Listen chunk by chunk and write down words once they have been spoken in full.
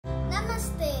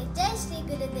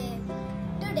Gurudev.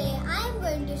 Today I am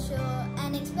going to show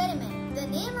an experiment. The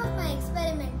name of my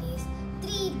experiment is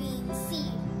 3-bean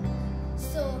seed.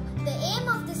 So the aim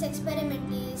of this experiment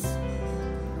is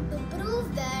to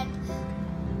prove that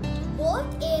both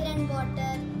air and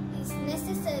water is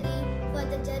necessary for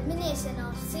the germination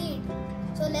of seed.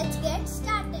 So let's get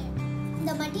started.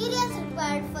 The materials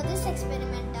required for this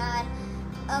experiment are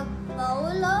a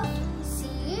bowl of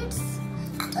seeds,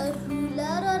 a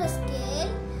ruler or a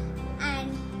scale,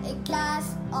 and a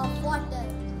glass of water.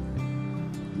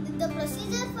 The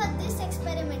procedure for this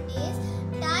experiment is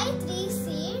tie 3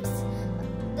 seeds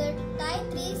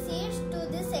to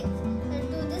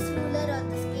this ruler or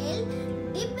the scale,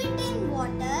 dip it in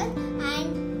water and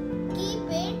keep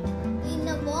it in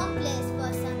a warm place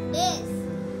for some days.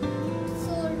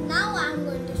 So now I am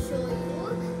going to show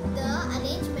you the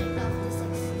arrangement of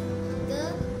the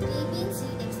 3-bean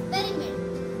seed experiment.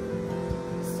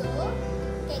 So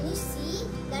can you see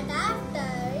that I have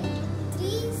tied 3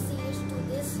 seeds to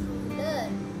this ruler?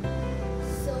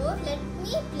 So let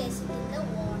me place it in the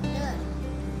water.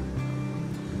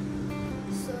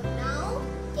 So now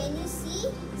can you see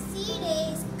seed A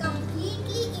is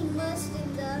completely immersed in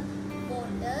the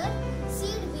water,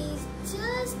 seed B is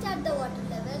just at the water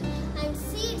level, and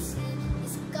seed C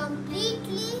is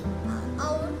completely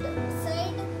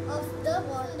outside of the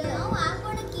water. Now I am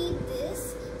going to keep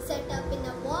this set up in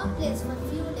a warm place for a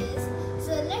few days.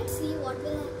 So let's see what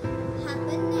will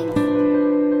happen next.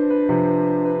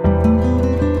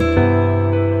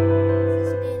 This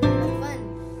is day number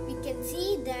 1. We can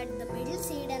see that the middle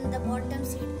seed and the bottom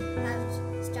seed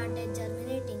have started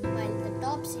germinating while the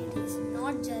top seed is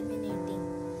not germinating.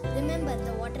 Remember,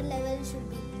 the water level should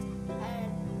be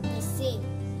the same.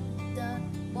 The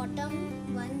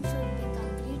bottom one should be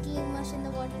completely immersed in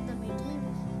the water. The middle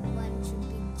one should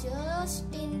be just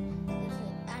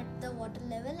at the water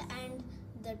level, and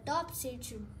the top seed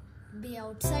should be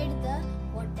outside the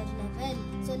water level.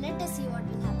 So let us see what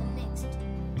will happen next.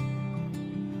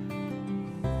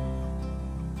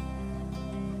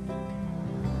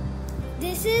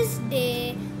 This is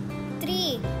day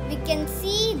 3. We can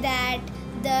see that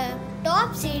the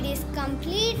top seed is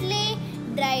completely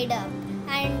dried up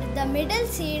and the middle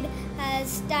seed has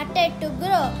started to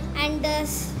grow, and the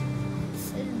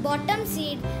bottom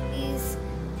seed is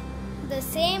the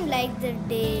same like the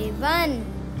day 1.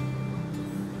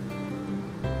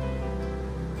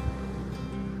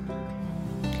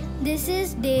 This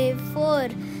is day 4.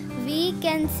 We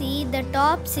can see the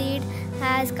top seed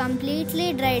has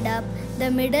completely dried up, the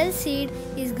middle seed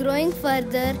is growing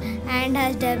further and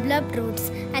has developed roots,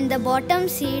 and the bottom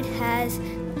seed is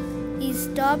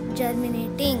stopped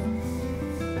germinating.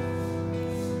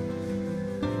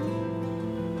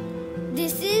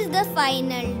 This is the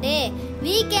final day.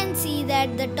 We can see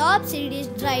that the top seed is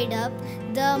dried up,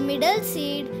 the middle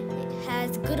seed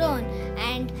has grown,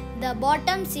 and the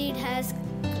bottom seed has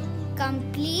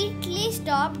completely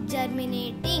stopped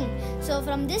germinating. So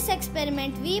from this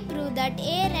experiment we prove that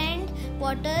air and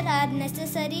water are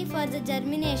necessary for the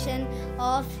germination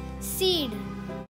of seed.